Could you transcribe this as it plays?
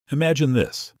Imagine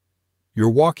this. You're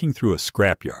walking through a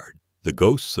scrapyard, the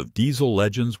ghosts of diesel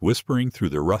legends whispering through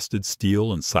the rusted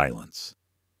steel and silence.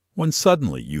 When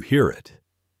suddenly you hear it,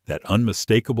 that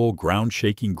unmistakable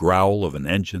ground-shaking growl of an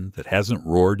engine that hasn't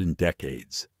roared in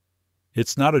decades.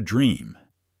 It's not a dream.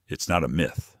 It's not a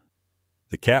myth.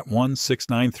 The Cat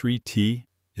 1693T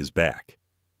is back.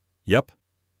 Yep,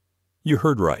 you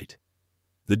heard right.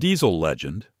 The diesel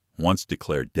legend, once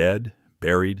declared dead,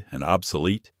 buried, and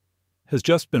obsolete, has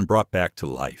just been brought back to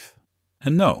life.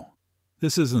 And no,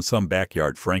 this isn't some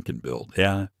backyard Frankenbuild.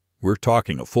 Yeah, we're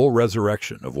talking a full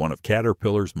resurrection of one of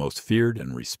Caterpillar's most feared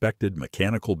and respected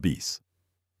mechanical beasts.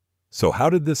 So how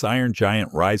did this iron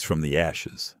giant rise from the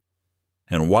ashes?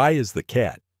 And why is the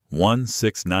Cat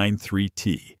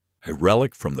 1693T, a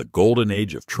relic from the golden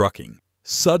age of trucking,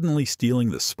 suddenly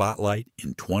stealing the spotlight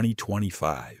in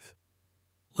 2025?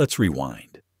 Let's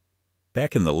rewind.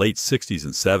 Back in the late 60s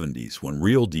and 70s, when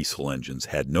real diesel engines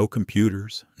had no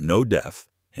computers, no def,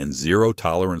 and zero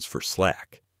tolerance for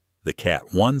slack, the Cat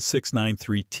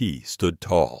 1693T stood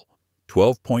tall,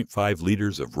 12.5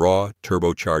 liters of raw,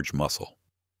 turbocharged muscle.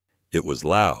 It was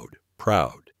loud,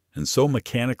 proud, and so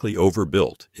mechanically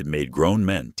overbuilt it made grown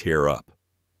men tear up.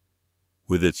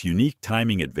 With its unique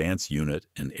timing advance unit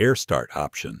and air start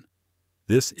option,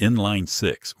 this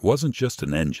inline-six wasn't just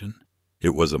an engine,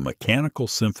 it was a mechanical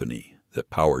symphony that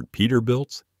powered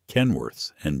Peterbilts,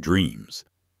 Kenworths, and Dreams.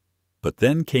 But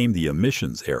then came the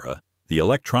emissions era, the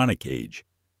electronic age,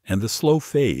 and the slow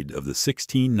fade of the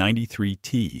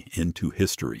 1693T into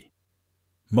history.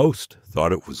 Most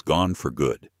thought it was gone for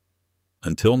good.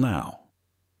 Until now.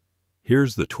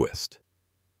 Here's the twist.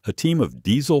 A team of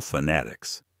diesel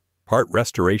fanatics, part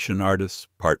restoration artists,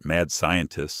 part mad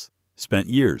scientists, spent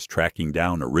years tracking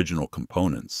down original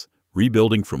components,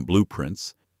 rebuilding from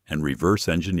blueprints, and reverse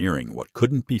engineering what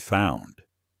couldn't be found.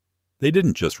 They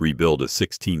didn't just rebuild a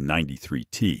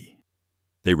 1693T.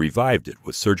 They revived it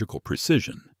with surgical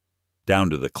precision, down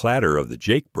to the clatter of the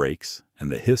Jake brakes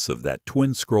and the hiss of that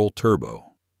twin-scroll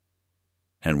turbo.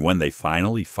 And when they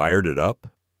finally fired it up,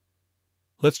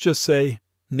 let's just say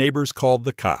neighbors called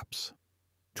the cops.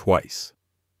 Twice.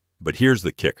 But here's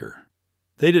the kicker.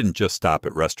 They didn't just stop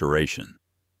at restoration.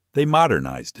 They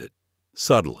modernized it,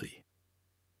 subtly.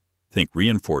 Think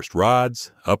reinforced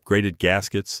rods, upgraded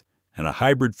gaskets, and a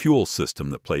hybrid fuel system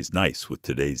that plays nice with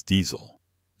today's diesel.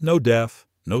 No def,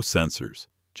 no sensors,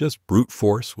 just brute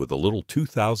force with a little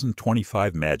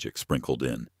 2025 magic sprinkled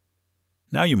in.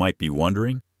 Now you might be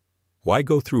wondering, why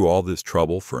go through all this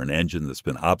trouble for an engine that's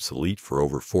been obsolete for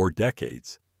over 4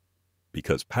 decades?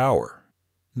 Because power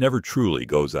never truly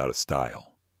goes out of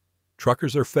style.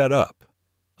 Truckers are fed up.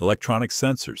 Electronic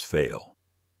sensors fail.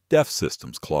 DEF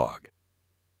systems clog.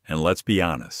 And let's be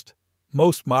honest,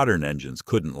 most modern engines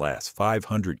couldn't last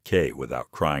 500K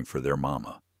without crying for their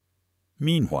mama.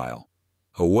 Meanwhile,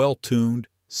 a well-tuned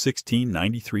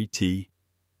 1693T,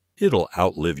 it'll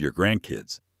outlive your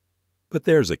grandkids. But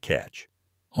there's a catch.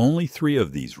 Only 3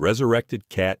 of these resurrected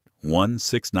Cat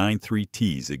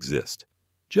 1693Ts exist.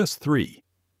 Just 3,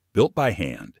 built by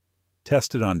hand,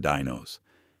 tested on dynos,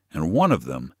 and one of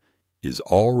them is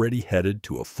already headed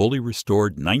to a fully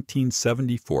restored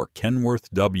 1974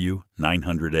 Kenworth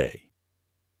W900A.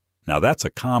 Now that's a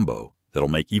combo that'll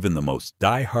make even the most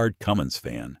die-hard Cummins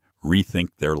fan rethink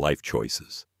their life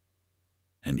choices.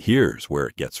 And here's where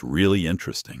it gets really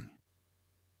interesting.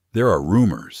 There are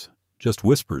rumors, just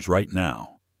whispers right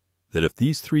now, that if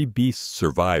these 3 beasts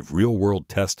survive real-world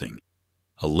testing,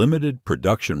 a limited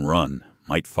production run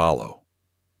might follow.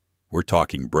 We're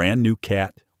talking brand-new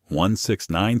Cat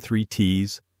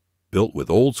 1693Ts, built with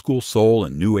old-school soul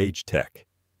and new-age tech,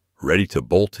 ready to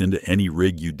bolt into any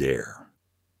rig you dare.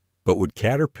 But would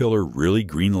Caterpillar really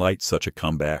greenlight such a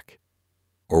comeback?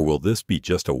 Or will this be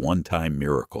just a one-time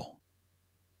miracle?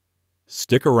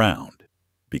 Stick around,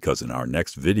 because in our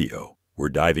next video, we're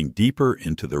diving deeper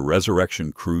into the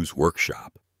Resurrection Crew's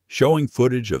workshop, showing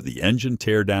footage of the engine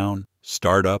teardown,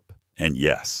 startup, and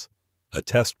yes, a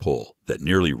test pull that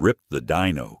nearly ripped the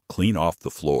dyno clean off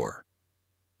the floor.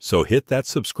 So hit that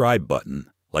subscribe button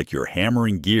like you're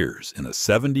hammering gears in a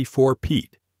 74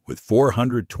 Pete with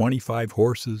 425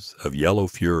 horses of yellow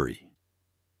fury.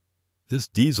 This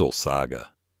diesel saga,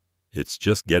 it's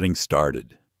just getting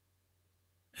started.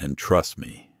 And trust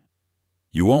me,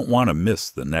 you won't want to miss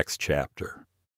the next chapter.